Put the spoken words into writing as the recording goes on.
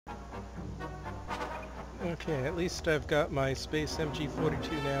Okay, at least I've got my Space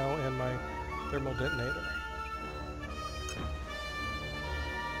MG42 now and my thermal detonator.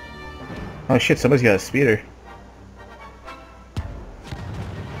 Oh shit, somebody's got a speeder.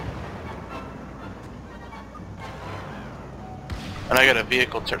 And I got a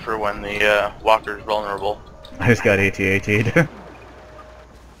vehicle tip for when the walker's vulnerable. I just got AT-AT'd.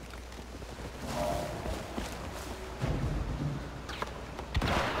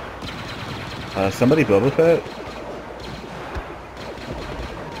 Somebody Boba Fett?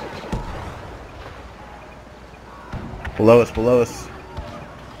 Below us, below us.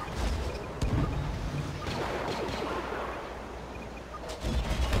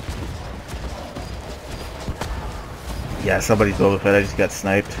 Yeah, somebody's Boba Fett. I just got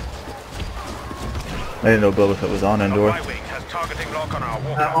sniped. I didn't know Boba Fett was on Endor.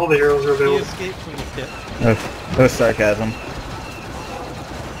 All the arrows are He available. escaped from the pit. That was sarcasm.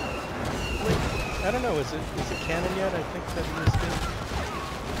 I don't know, is it canon yet? I think that he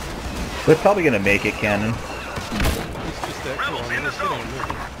escaped. They're probably gonna make it canon. He's just that cool. I mean, they're still in the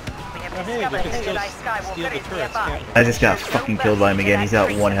movie. Oh hey, we can still steal the turrets, can't we? I just got fucking killed by him again. He's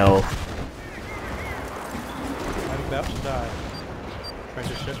got 1 health. I'm about to die. Trying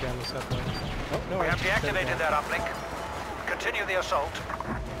to shut down this uplink. Oh, no, We I have shut it deactivated down. that uplink. Continue the assault.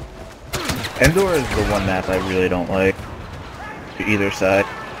 Endor is the one map I really don't like. To either side.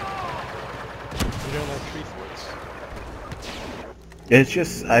 You don't like tree forts? It's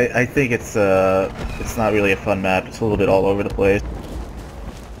just, I think it's not really a fun map. It's a little bit all over the place.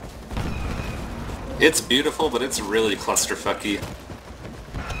 It's beautiful, but it's really clusterfucky.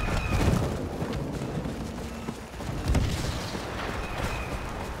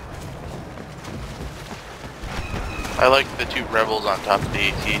 I like the 2 rebels on top of the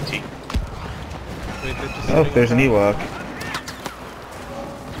AT-AT. Wait, they're just Oh, sitting there's on an top? Ewok.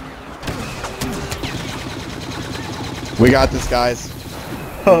 We got this, guys.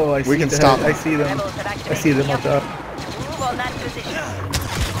 Oh, I see We can that. stop I see them. I see them up top. Move on that position.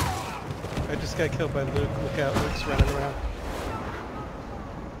 I just got killed by Luke. Look out, Luke's running around.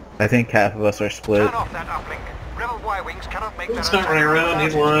 I think half of us are split. Turn off that uplink. Rebel Y-wings cannot make He's that not running around,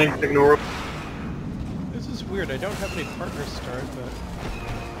 he's lying. Ignore him. This is weird. I don't have any partners start, but...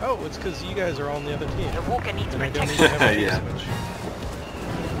 Oh, it's because you guys are all on the other team. The walker needs And I don't need protection. to have a team Yeah. switch.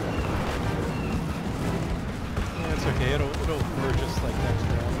 Yeah, it's okay. It'll merge us like next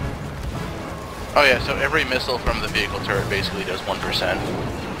round. Oh yeah, so every missile from the vehicle turret basically does 1%.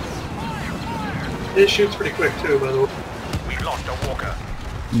 It shoots pretty quick too, by the way. We lost a walker.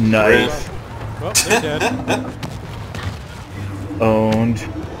 Nice. Well, they're dead. Owned.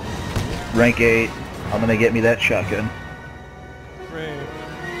 Rank 8. I'm gonna get me that shotgun. Great.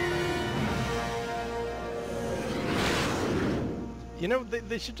 You know,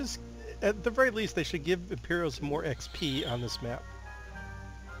 they should just... At the very least, they should give Imperials more XP on this map.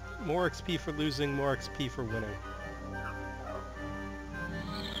 More XP for losing, more XP for winning.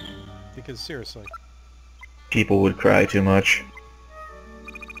 Because seriously. People would cry too much.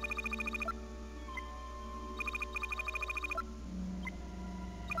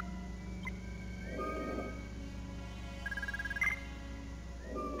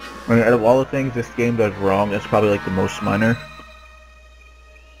 I mean, out of all the things this game does wrong, that's probably like the most minor.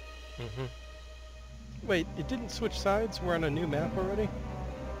 Wait, it didn't switch sides? We're on a new map already?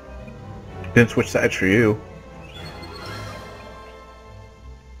 Didn't switch sides for you.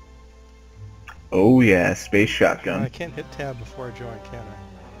 Oh yeah, space I shotgun. can't hit tab before I join, can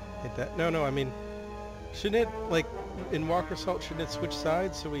I? Hit that. No, I mean... Shouldn't it, like, in Walker Assault, shouldn't it switch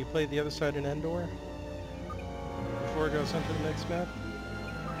sides so we play the other side in Endor? Before it goes on to the next map?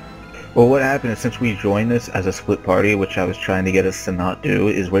 Well, what happened is since we joined this as a split party, which I was trying to get us to not do,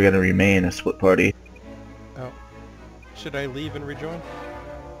 is we're gonna remain a split party. Oh. Should I leave and rejoin?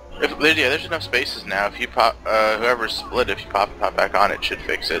 Yeah, there's enough spaces now. If you pop, whoever's split, if you pop back on, it should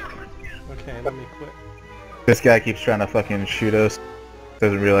fix it. Okay, let me quit. This guy keeps trying to fucking shoot us.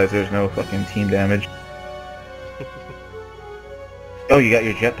 Doesn't realize there's no fucking team damage. Oh, you got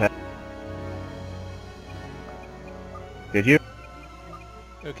your jetpack. Did you?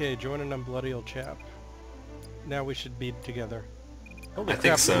 Okay, join an unbloody old chap. Now we should be together. Holy I think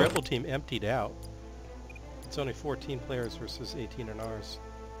crap, so. the rebel team emptied out. It's only 14 players versus 18 in ours.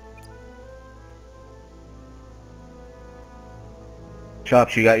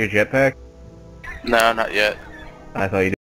 Chops, you got your jetpack? No, not yet. I thought you did.